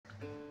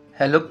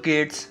Hello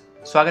kids,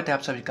 स्वागत है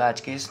आप सभी का आज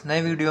के इस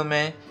नए वीडियो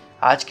में।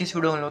 आज की इस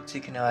वीडियो में हम लोग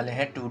सीखने वाले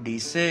हैं 2D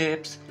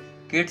शेप्स।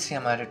 किड्स, ये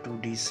हमारे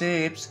 2D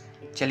शेप्स।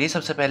 चलिए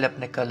सबसे पहले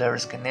अपने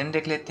कलर्स के नेम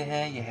देख लेते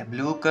हैं। यह है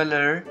ब्लू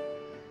कलर,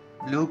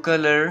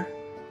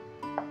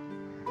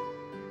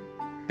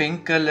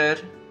 पिंक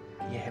कलर,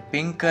 यह है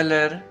पिंक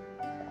कलर,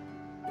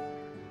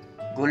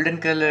 गोल्डन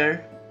कलर,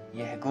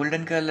 यह है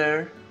गोल्डन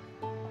कलर,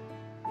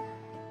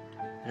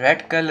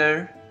 रेड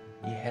कलर,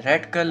 यह है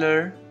रेड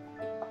कलर,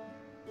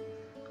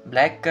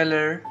 ब्लैक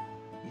कलर,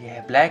 यह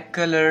है black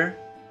colour,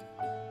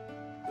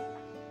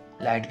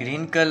 light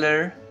green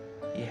colour,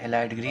 यह है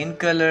लाइट ग्रीन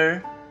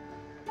कलर,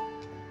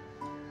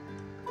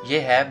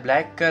 यह है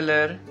ब्लैक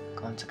कलर।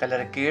 कौन सा कलर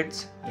है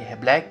किड्स? यह है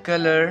ब्लैक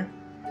कलर।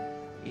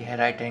 यह है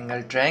राइट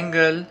एंगल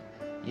ट्रायंगल,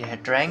 यह है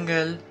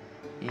ट्रायंगल,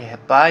 यह है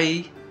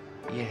पाई,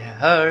 यह है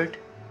हार्ट,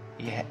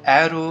 यह है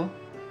एरो,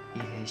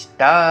 यह है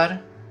star.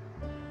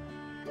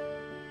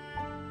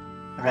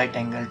 Right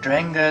angle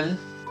triangle,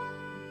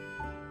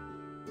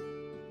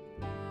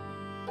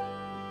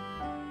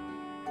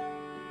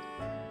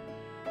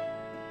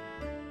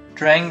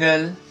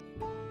 triangle,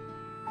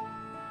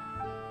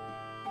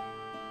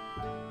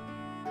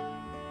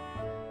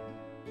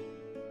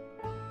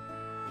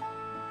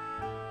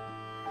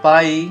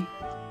 पाई,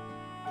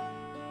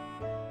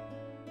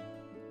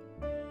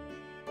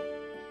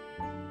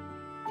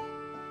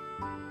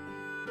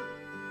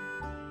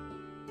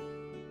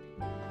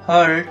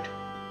 heart,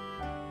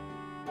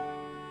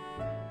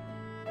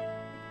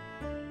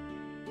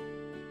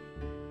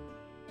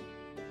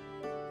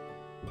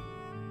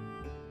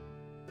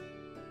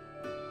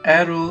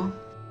 arrow,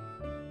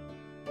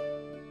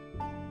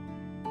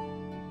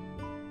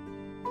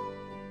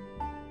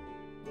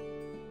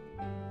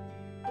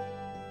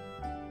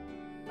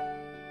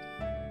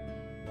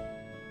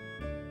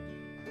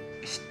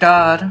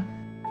 star,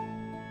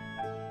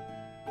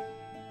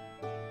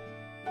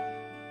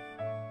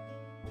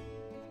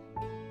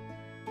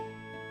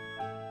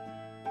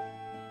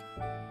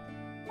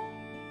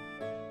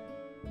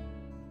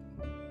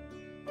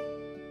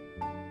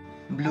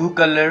 blue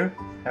color,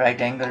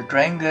 right angle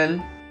triangle,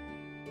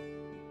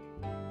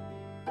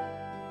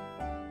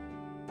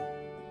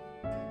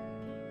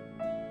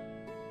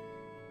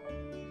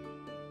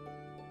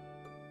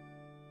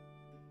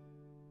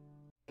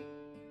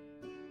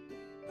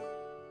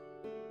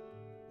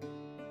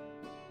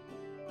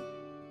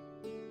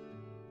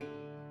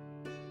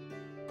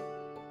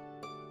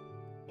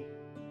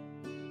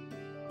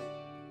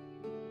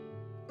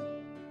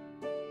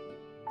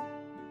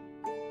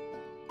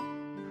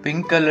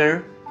 pink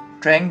color,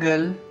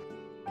 triangle,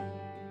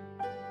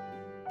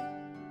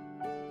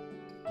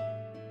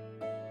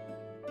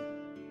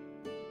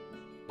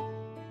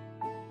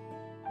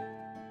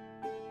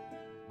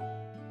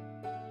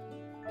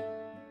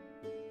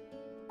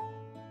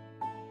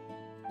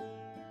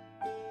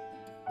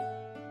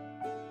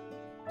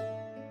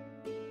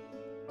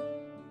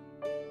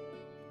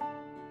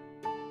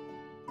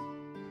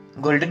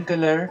 golden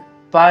color,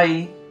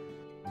 pie,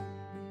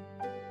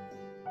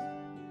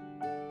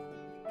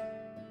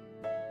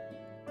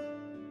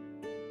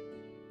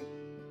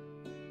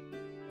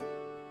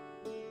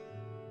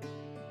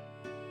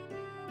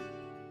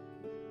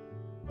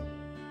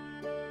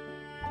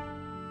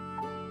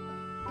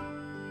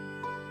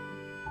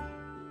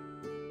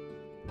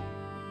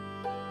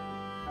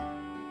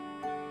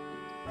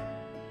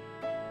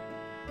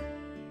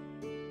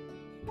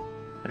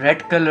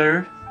 red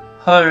color,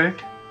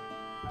 heart,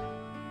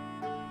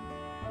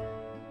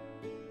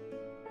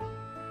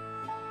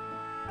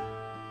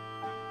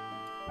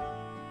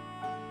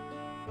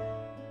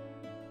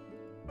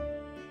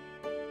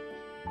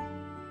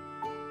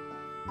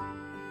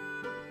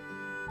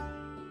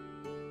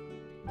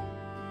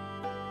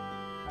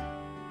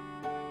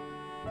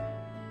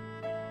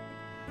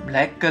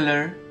 black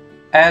color,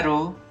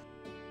 arrow,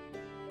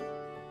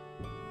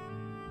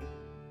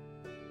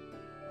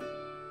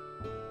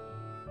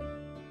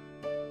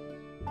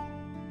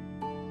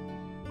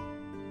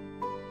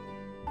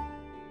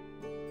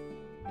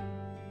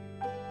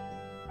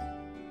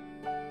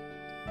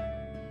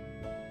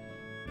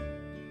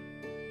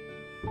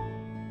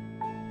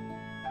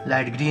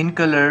 light green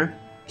color,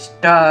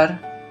 star,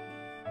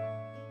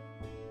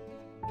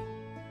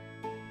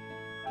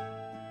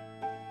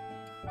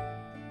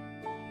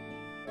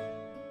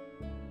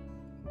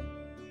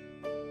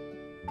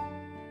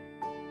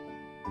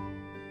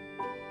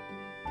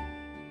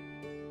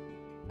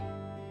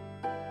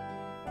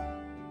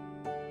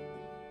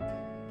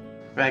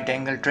 right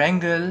angle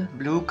triangle,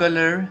 blue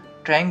color,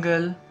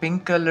 triangle,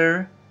 pink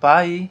color,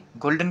 pie,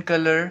 golden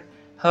color,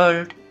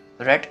 heart,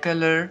 red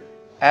color,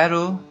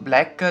 arrow,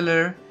 black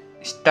color,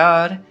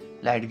 star,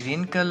 light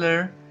green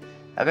colour.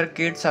 अगर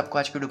kids आपको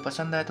आज की video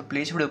पसंद आए तो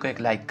please video को एक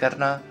like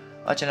करना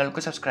और चैनल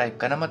को सब्सक्राइब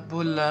करना मत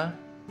भूलना।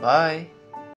 बाय।